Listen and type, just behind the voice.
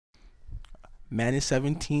Madden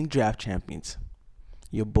 17 Draft Champions.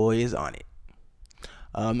 Your boy is on it.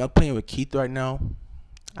 I'm not playing with Keith right now.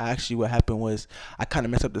 What happened was I kind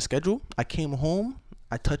of messed up the schedule. I came home,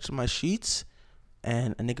 I touched my sheets,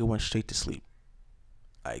 and a nigga went straight to sleep.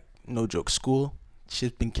 Like, no joke. School,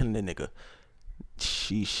 shit's been killing the nigga.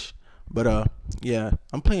 Sheesh. But, yeah,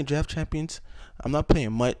 I'm playing Draft Champions. I'm not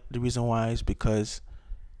playing Mutt. The reason why is because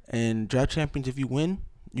in Draft Champions, if you win,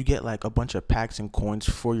 you get, like, a bunch of packs and coins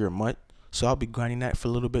for your Mutt. So I'll be grinding that for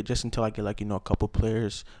a little bit just until I get, like, a couple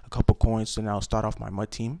players, a couple coins, and I'll start off my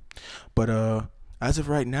Mutt team. But, as of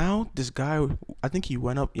right now, this guy, I think he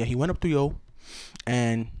went up. Yeah, he went up 3-0,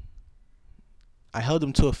 and I held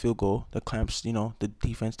him to a field goal. The clamps, the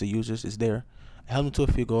defense, the users is there. I held him to a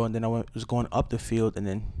field goal, and then was going up the field, and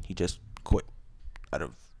then he just quit out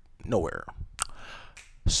of nowhere.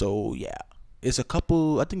 So, yeah. It's a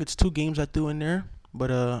couple, I think it's 2 games I threw in there,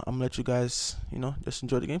 but I'm going to let you guys, just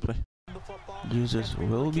enjoy the gameplay. Users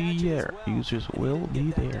will be there. Users will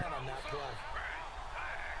be there.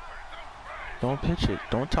 Don't pitch it.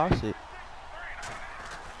 Don't toss it.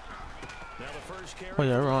 Oh,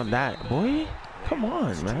 yeah, we're on that, boy. Come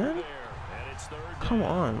on, man. Come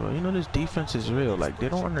on, bro. This defense is real. Like, they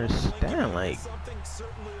don't understand. Like,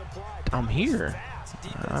 I'm here.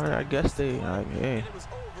 I guess they, like, hey.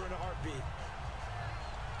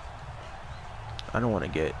 I don't want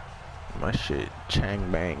to get my shit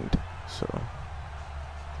chang banged, so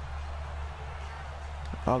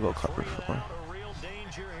I'll go cover 4.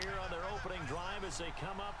 They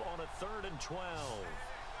come up on a 3rd and 12.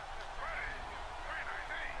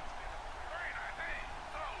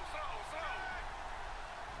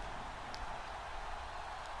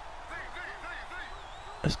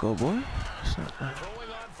 Let's go, boy.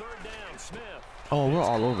 Oh, we're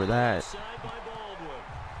all over that.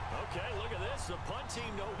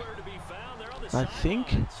 I think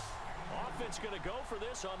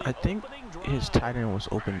his tight end was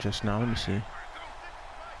open just now. Let me see.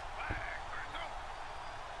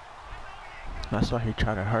 That's why he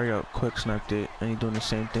tried to hurry up, quick sniped it, and he's doing the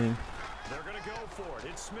same thing. They're gonna go for it.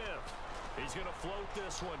 It's Smith. He's gonna float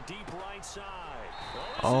this one deep right side.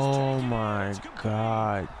 Oh my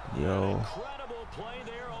God, yo!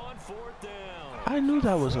 I knew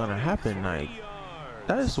that was gonna happen. Like,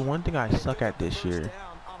 that is the one thing I suck at this year.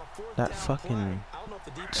 That fucking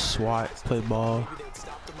SWAT play ball.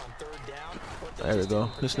 There we go.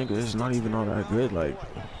 This nigga is not even all that good. Like.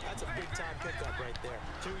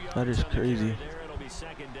 That is crazy. That's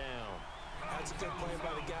a good play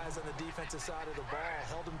by the guys on the defensive side of the ball.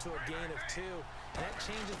 Held him to a gain of 2. And that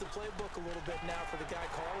changes the playbook a little bit now for the guy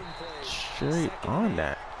calling plays. Straight on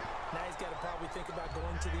that. Now he's got to probably think about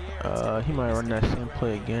going to the air. He might run that same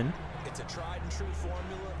play again. It's a tried and true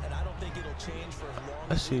formula, and I don't think it'll change for as long.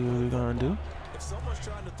 Let's see what we're gonna do. If someone's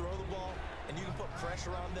trying to throw the ball and you can put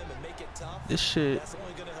pressure on them and make it tough, this shit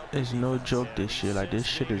is no joke. This shit, like, this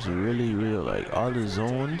shit is really real. Like, all the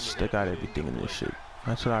zones, they got everything in this shit.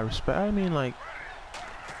 That's what I respect. I mean, like,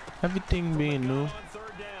 everything being new.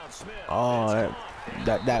 Oh,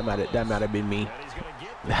 that might have been me.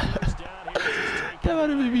 That might have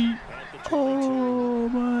been me. Oh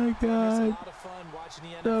my God,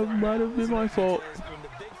 that might have been my fault.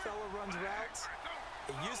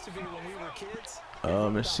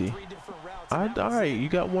 Let's see. Alright, you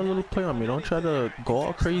got one little play on me. Don't try to go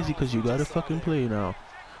all crazy because you got to fucking play now.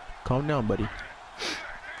 Calm down, buddy.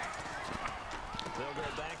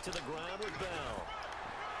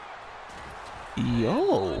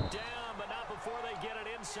 Yo.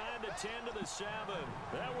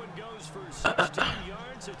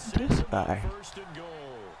 This guy.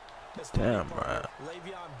 Damn, bro.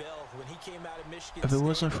 If it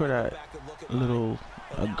wasn't for that little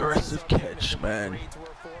aggressive catch, man.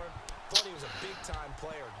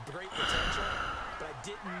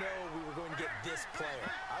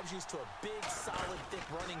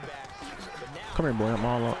 Come here, boy. I'm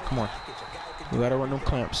all up. Come on. We gotta run them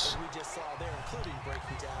clamps.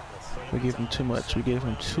 We gave him too much. We gave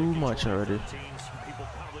him too much already.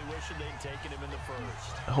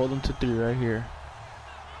 Hold him to 3 right here.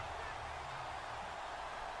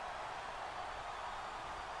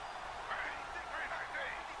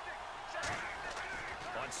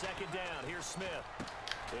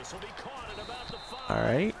 All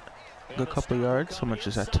right, good couple yards. How much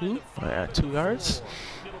is that? 2? At 2 yards.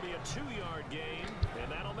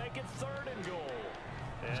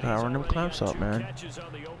 Just gotta run them clamps up, man.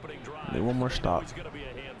 Need one more stop.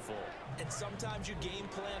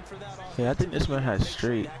 Yeah, I think this man has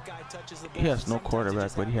straight. He has no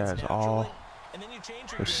quarterback, but he has all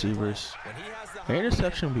receivers. The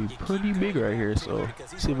interception be pretty big right here, so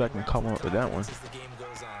see if I can come up with that one.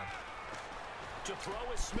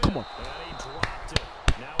 Come on.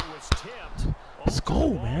 Let's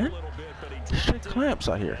go, man. Straight clamps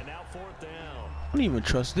out here. I don't even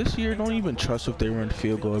trust this year. Don't even trust if they run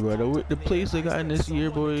field goal, bro. The plays they got in this year,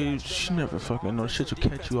 boy, she never fucking know. Shit will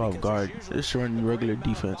catch you off guard. Just run regular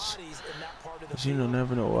defense. Cause you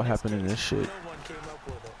never know what happened in this shit.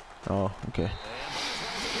 Oh, okay.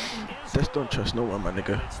 Just don't trust no one, my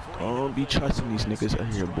nigga. Don't be trusting these niggas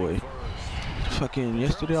out here, boy. Fucking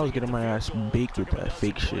yesterday I was getting my ass baked with that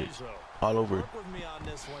fake shit all over.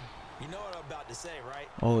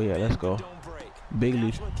 Oh yeah, let's go.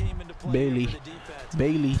 Bailey.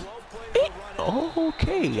 Oh,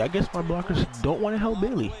 okay. I guess my blockers don't want to help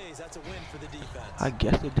Bailey. I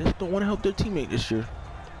guess they just don't want to help their teammate this year.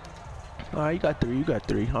 Alright, you got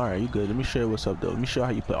three. Alright, you good. Let me show you what's up, though. Let me show you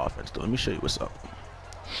how you play offense, though. Let me show you what's up.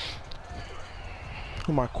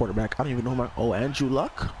 Who's my quarterback? I don't even know who my... Oh, Andrew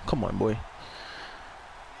Luck? Come on, boy.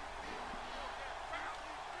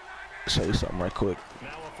 Show you something right quick.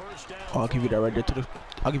 Oh, I'll give you that right there to the...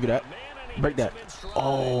 I'll give you that. Break that.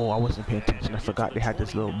 Oh, I wasn't paying attention. I forgot they had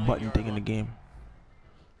this little button thing in the game.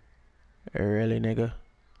 Really, nigga?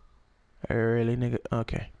 Really, nigga?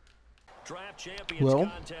 Okay. Well,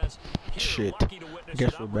 shit. I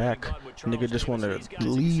guess we're back. Nigga just want to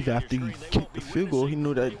leave after he kicked the field goal. He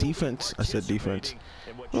knew that defense. I said defense.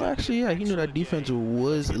 Well, actually, yeah, he knew that defense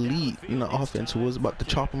was elite and the offense was about to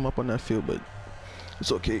chop him up on that field, but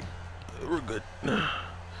it's okay. We're good.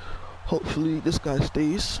 Hopefully, this guy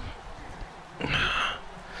stays.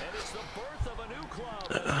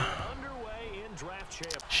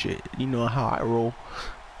 Shit, you know how I roll.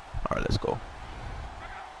 Alright, let's go.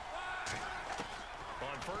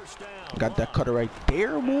 Got that cutter right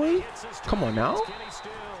there, boy. Come on now.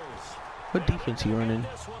 What defense he running?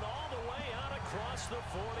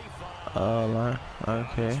 Line.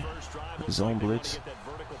 Okay. Zone blitz.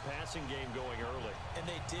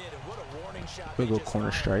 We'll go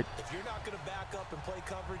corner strike. If you're not going to back up and play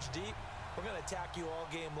coverage deep, we're going to attack you all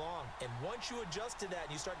game long. And once you adjust to that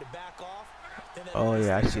and you start to back off, then oh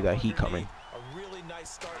yeah, I see that heat coming. A really nice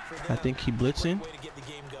start for them. I think he blitzing.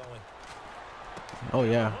 Oh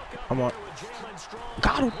yeah, I'm on.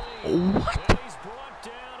 Got him. What?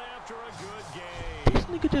 This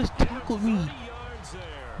nigga just tackled me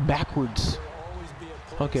backwards.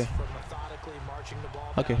 Okay.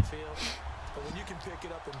 Okay.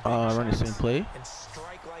 Run the same play.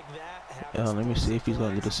 Let me see if he's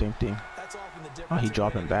gonna do the same thing. Oh, he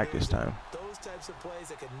dropping back this time. Those types of plays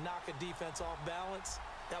that can knock a defense off balance,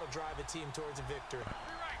 that'll drive a team towards a victory.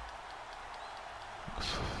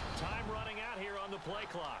 Time running out here on the play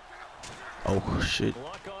clock. Oh shit.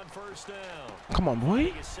 On first down. Come on,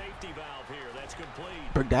 boy.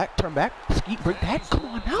 Break that, turn back, skeet, break that. Come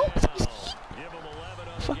on now.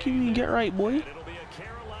 Fuck you mean get right, boy.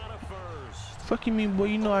 Fuck you mean, boy,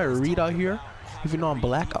 you know I read out here. Even though I'm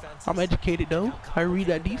black, I'm educated though. I read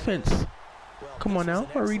that defense. Come on now,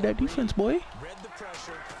 I read that defense, boy.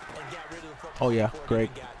 Oh yeah, Greg.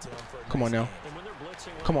 Come on now.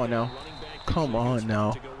 Come on now. Come on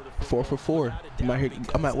now. 4 for 4.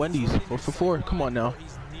 I'm at Wendy's. 4 for 4. Come on now.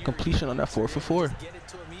 Completion on that 4 for 4.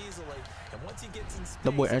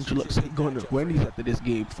 The boy Andrew looks like going to Wendy's after this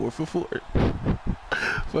game. 4 for 4.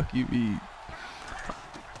 Fuck you, me.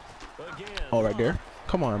 Oh, right there.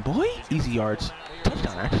 Come on, boy. Easy yards.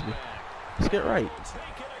 Touchdown, actually. Let's get right.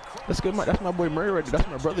 Let's get that's my boy Murray right there. That's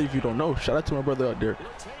my brother, if you don't know. Shout out to my brother out there.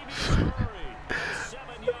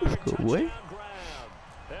 Let's go, boy.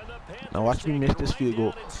 Now watch me miss this field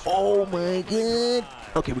goal. Oh my god.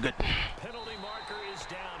 Okay, we're good. Penalty marker is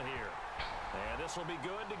down here. And this will be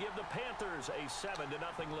good to give the Panthers a 7-0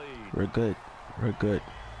 lead. We're good. We're good.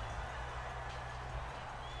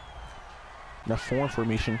 Now form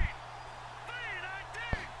formation.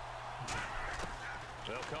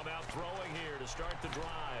 They'll come out throwing here to start the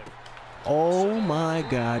drive. Oh my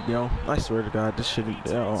god, yo. I swear to god, this shouldn't.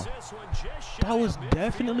 Oh. That was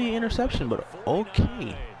definitely an interception, but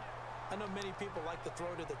okay. I know many people like to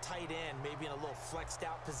throw to the tight end, maybe in a little flexed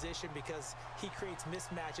out position because he creates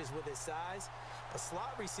mismatches with his size. But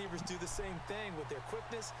slot receivers do the same thing with their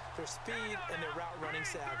quickness, their speed, and their route running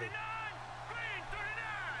savvy.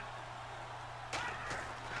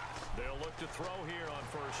 They'll look to throw here on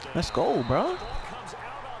first down. Let's go, bro.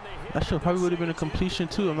 That should probably would have been a completion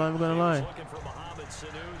too. I'm not even gonna lie.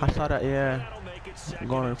 I saw that, yeah.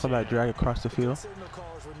 Going for that drag across the field.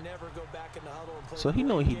 So he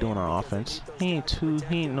know what he doing on offense. He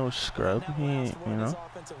ain't no scrub. He ain't, you know.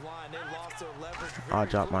 I'll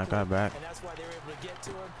drop my guy back.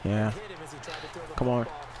 Yeah. Come on.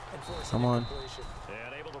 Come on.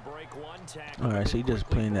 Alright, so he just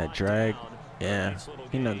playing that drag. Yeah,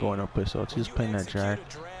 he's not going up so he's just playing that drag.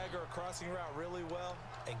 Drag or a crossing route really well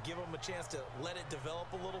and give him a chance to let it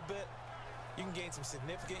develop a little bit, you can gain some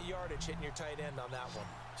significant yardage hitting your tight end on that one.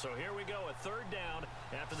 So here we go, a third down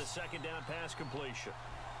after the second down pass completion.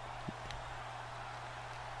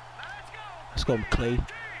 Let's go, Clay.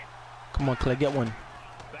 Come on, Clay, get one.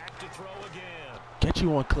 Back to throw again. Get you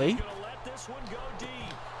one, Clay. Gonna let this one go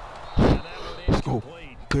deep. Let's go.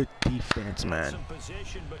 Good defense, man.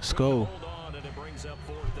 Let's go.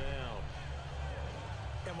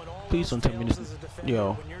 Please don't tell me this.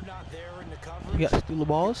 Yo. You got to steal the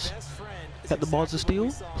balls? Got the balls to steal?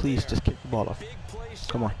 Please just kick the ball off.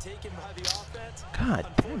 Come on. God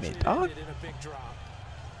damn it, dog.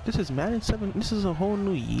 This is Madden 7. This is a whole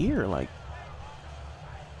new year. Like,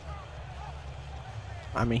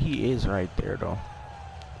 I mean, he is right there, though.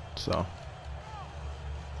 So.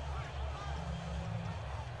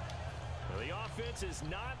 The offense is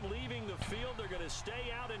not leaving the field. They're going to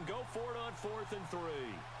stay out and go for it on 4th and 3.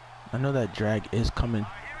 I know that drag is coming,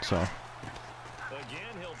 so. Again,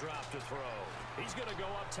 he'll drop to throw. He's going to go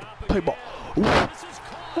up top Play again. ball.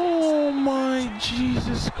 Oh my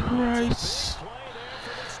Jesus Christ.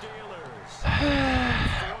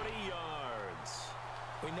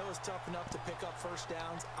 Tough enough to pick up first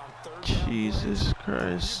downs on third down. Jesus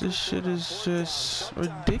Christ, this shit is just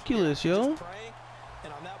ridiculous, yo.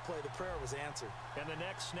 And on that play, the prayer was answered. And the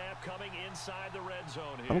next snap coming inside the red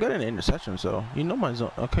zone here. I'm getting an interception, so you know my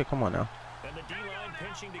zone. Okay, come on now. And the D-line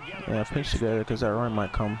pinching together. Yeah, pinch together because that run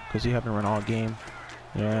might come because you haven't run all game.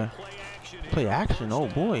 Yeah. Play action. Oh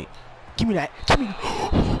boy. Give me that. Give me.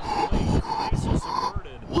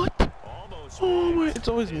 What? Oh my, it's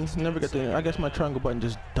always me. Never get the. I guess my triangle button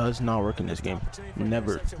just does not work in this game.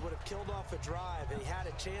 Never.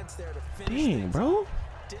 Dang, bro.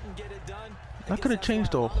 I could have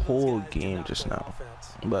changed the whole game just now.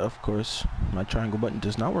 But of course, my triangle button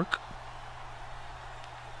does not work.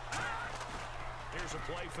 Here's a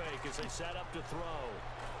play fake as they set up to throw.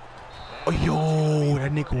 Oh, yo,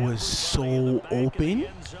 that nigga was so open.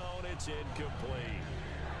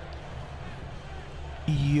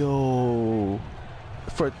 Yo,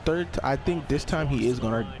 for third, I think this time he is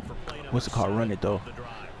gonna, what's it called, run it though.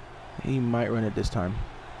 He might run it this time.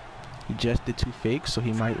 He just did 2 fakes, so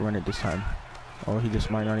he might run it this time, or he just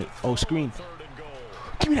might run it. Oh, screen!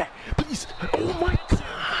 Give me that, please! Oh my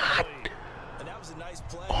god!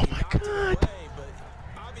 Oh my god!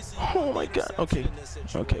 Oh my god! Okay,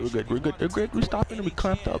 okay, we're good. We're good. We're good. We're stopping and we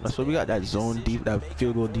clamped up. That's what we got. That zone deep, that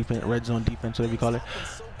field goal defense, red zone defense, whatever you call it.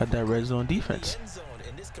 Got that red zone defense.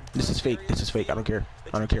 This is fake. This is fake. I don't care.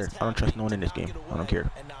 I don't care. I don't trust no one in this game. I don't care.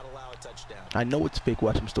 I know it's fake.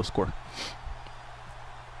 Watch him still score.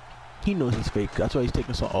 He knows it's fake. That's why he's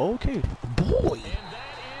taking so. Oh, okay, boy.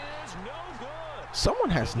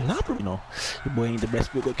 Someone has not. You know, your boy ain't the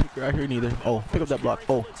best field goal kicker out here neither. Oh, pick up that block.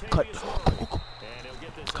 Oh, cut.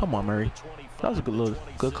 Come on, Murray. That was a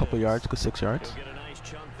good couple yards. Good 6 yards. Get a nice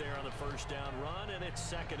chunk there on the first down run, and it's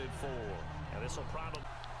 2nd and 4. And this will probably.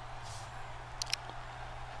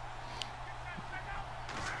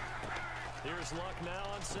 Here's luck now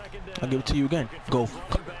on 2nd down. I'll give it to you again. Go.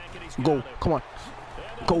 Go. Come on.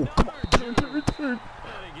 Go. Come on. Turn.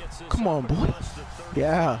 Come on, boy.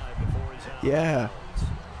 Yeah. Yeah.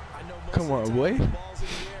 Come on, boy.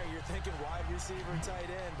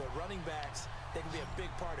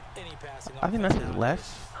 I think that's his left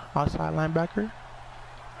outside linebacker.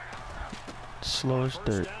 Slow as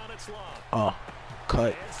dirt. Oh,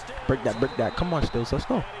 cut. Break that. Come on, Stills. Let's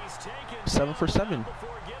go. 7 for 7.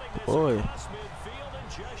 Boy.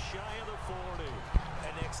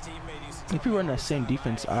 If you run that same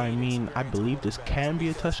defense, I mean, I believe this can be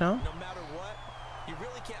a touchdown.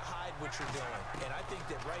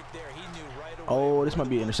 Oh, this might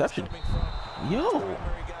be an interception. Yo.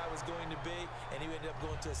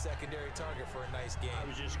 To a secondary target for a nice game. I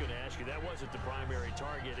was just going to ask you, that wasn't the primary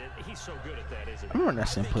target. He's so good at that, isn't he? I'm gonna run that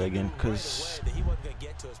same play again because he wasn't going to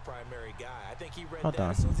get to his primary guy. I think he read that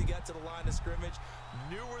as soon as he got to the line of scrimmage,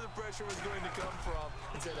 knew where the pressure was going to come from,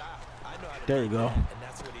 and said, I know how to there we go. And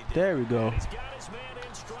that's what he did. There we go. He's got his man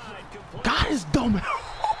in stride. Got his dumb.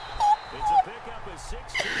 It's a pickup of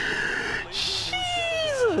 16.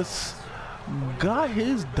 Jesus. Got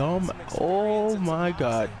his dumb. Oh my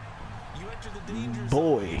God.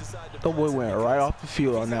 Boy, the boy went right off the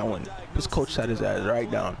field on that one. His coach sat his ass right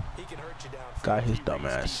down. Got his dumb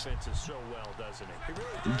ass.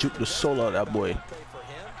 Juked the soul out of that boy.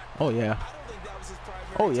 Oh yeah.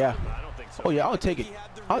 Oh yeah. Oh yeah. I'll take it.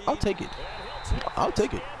 I'll take it. I'll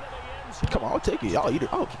take it. Come on, I'll take it. I'll eat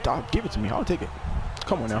it. I'll give it to me. I'll take it.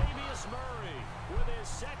 Come on now.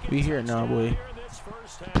 We here now, boy.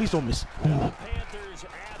 first half. Please don't miss. The Panthers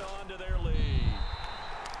add on to their lead.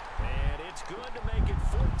 And it's good to make it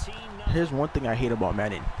 14-0. Here's one thing I hate about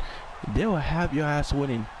Madden. They'll have your ass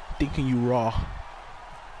winning, thinking you raw.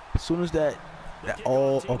 As soon as that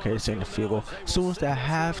oh, okay, it's in the field goal. As soon as that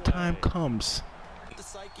halftime comes,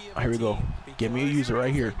 here we go. Give me a user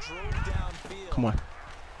right here. Come on.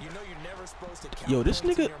 Yo, this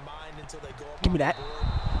nigga, give me that.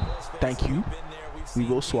 Thank you. We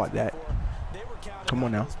will swat that. Come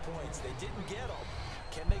on now.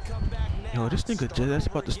 Yo, this nigga just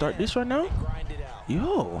about to start this right now.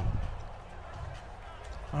 Yo.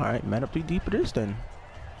 All right, man up 3 deep it is then.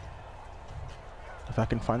 If I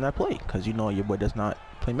can find that play, because you know your boy does not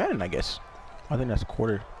play Madden, I guess. I think that's a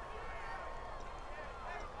quarter.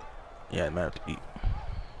 Yeah, man up 3 deep.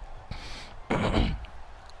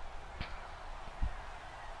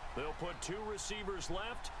 They'll put 2 receivers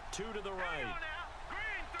left, 2 to the right.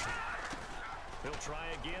 He'll try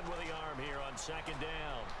again with the arm here on 2nd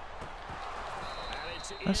down.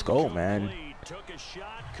 Let's go, man. Took a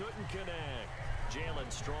shot, couldn't connect. Jalen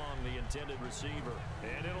Strong, the intended receiver.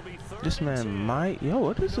 And it'll be 3rd This man might. Yo,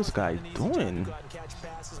 what is this guy doing?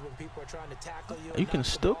 You can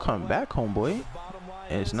still come back, homeboy.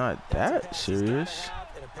 It's not that serious. On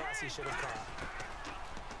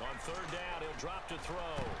 3rd down, he'll drop to throw.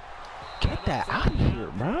 Get that out of here,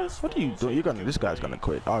 bro. What are you doing? You're gonna. This guy's gonna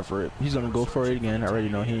quit. All for it. He's gonna go for it again. I already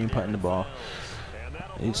know he ain't punting the ball.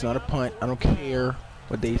 It's not a punt. I don't care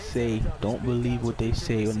what they say. Don't believe what they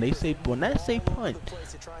say. When they say punt,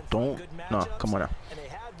 don't. No, come on now.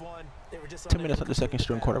 Tell me that's not the 2nd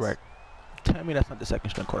string quarterback. Tell me that's not the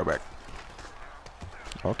 2nd string quarterback.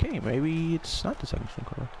 Okay, maybe it's not the 2nd string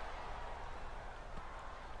quarterback.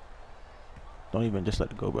 Don't even just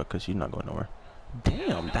let it go, bro, because you're not going nowhere.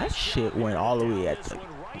 Damn, that shit went all the way at the.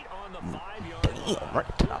 Damn,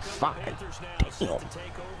 right to the 5. Damn.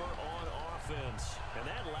 And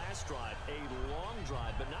that last drive, a long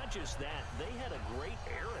drive, but not just that, they had a great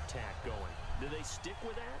air attack going. Do they stick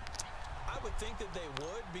with that? I would think that they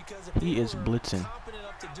would, because if He is blitzing. confident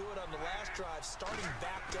enough to do it on the last drive, starting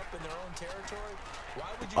backed up in their own territory,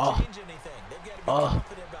 why would you change anything? They've got to be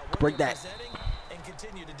confident about what break they're that. presenting and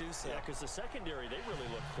continue to do so. Yeah, because the secondary, they really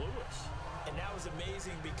look clueless. And that was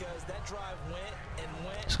amazing because that drive went and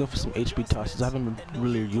went. Let's go for some HB tosses. I haven't been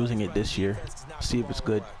really using it this year. See if it's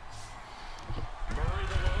good.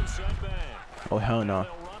 Oh, hell no.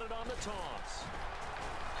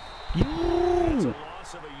 Yo!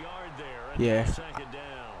 Yeah.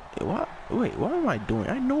 What? Wait, what am I doing?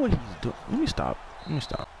 I know what he's doing. Let me stop. Let me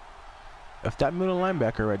stop. If that middle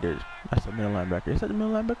linebacker right there, that's the middle linebacker. Is that the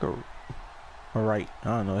middle linebacker? All right.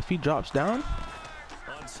 I don't know. If he drops down,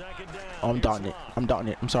 oh, I'm dotting it. I'm dotting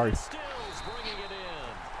it. I'm sorry.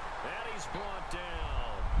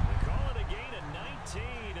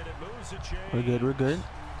 We're good. We're good.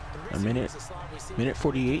 A minute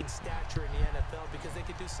 48. Because they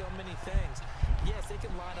can do so many things. Yes, they can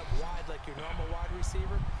line up wide like your normal wide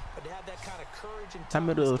receiver, but to have that kind of courage and that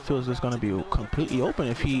middle of the field is just going to be completely open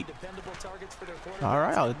if he. All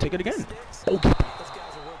right, I'll take it again. Okay.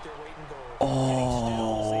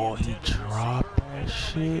 Oh, he dropped that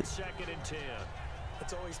shit.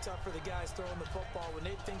 It's always tough for the guys throwing the football when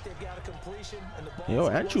they think they've got a completion and the ball. Yo,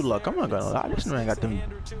 Andrew Luck, I'm not gonna lie, this man got them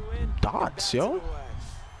dots, yo.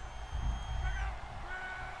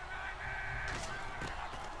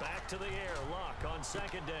 Back to the air, Luck on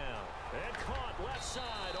 2nd down. And caught left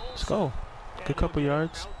side. Let's go. Good couple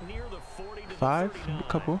yards. 5, a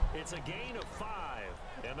couple. It's a gain of 5,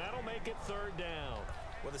 and that'll make it 3rd down.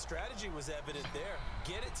 Well, the strategy was evident there.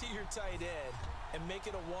 Get it to your tight end and make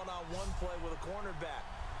it a one-on-one play with a cornerback.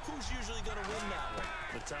 Who's usually going to win that one?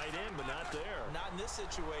 The tight end, but not there. Not in this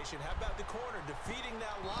situation. How about the corner defeating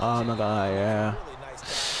that line? Oh my God, yeah. Really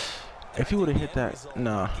nice. If he would have hit that,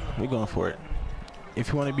 nah, we're going for it. If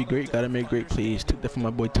you want to be great, gotta make great plays. Took that from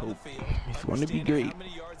my boy Tope. If you want to be great,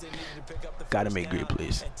 gotta make great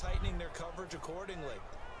plays. And tightening their coverage accordingly.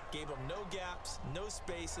 Gave them no gaps, no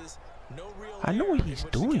spaces, no real. I know what he's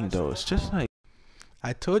doing though. It's just like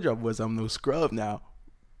I told y'all boys, I'm no scrub now.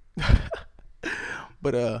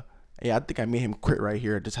 But yeah, I think I made him quit right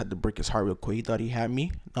here. I just had to break his heart real quick. He thought he had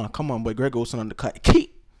me. Come on, boy. Greg Olsen on the cut.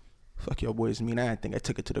 Keep. Fuck y'all boys. I think I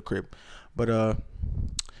took it to the crib. But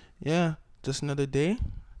yeah, just another day,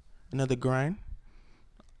 another grind.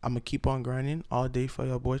 I'm gonna keep on grinding all day for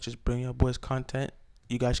y'all boys. Just bring y'all boys content.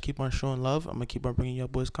 You guys keep on showing love. I'm gonna keep on bringing y'all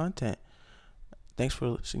boys content. Thanks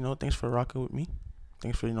for thanks for rocking with me.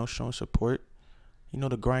 Thanks for showing support.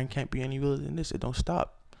 The grind can't be any realer than this. It don't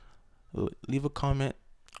stop. Leave a comment.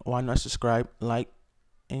 Why not subscribe, like,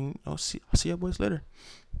 and I'll see y'all boys later.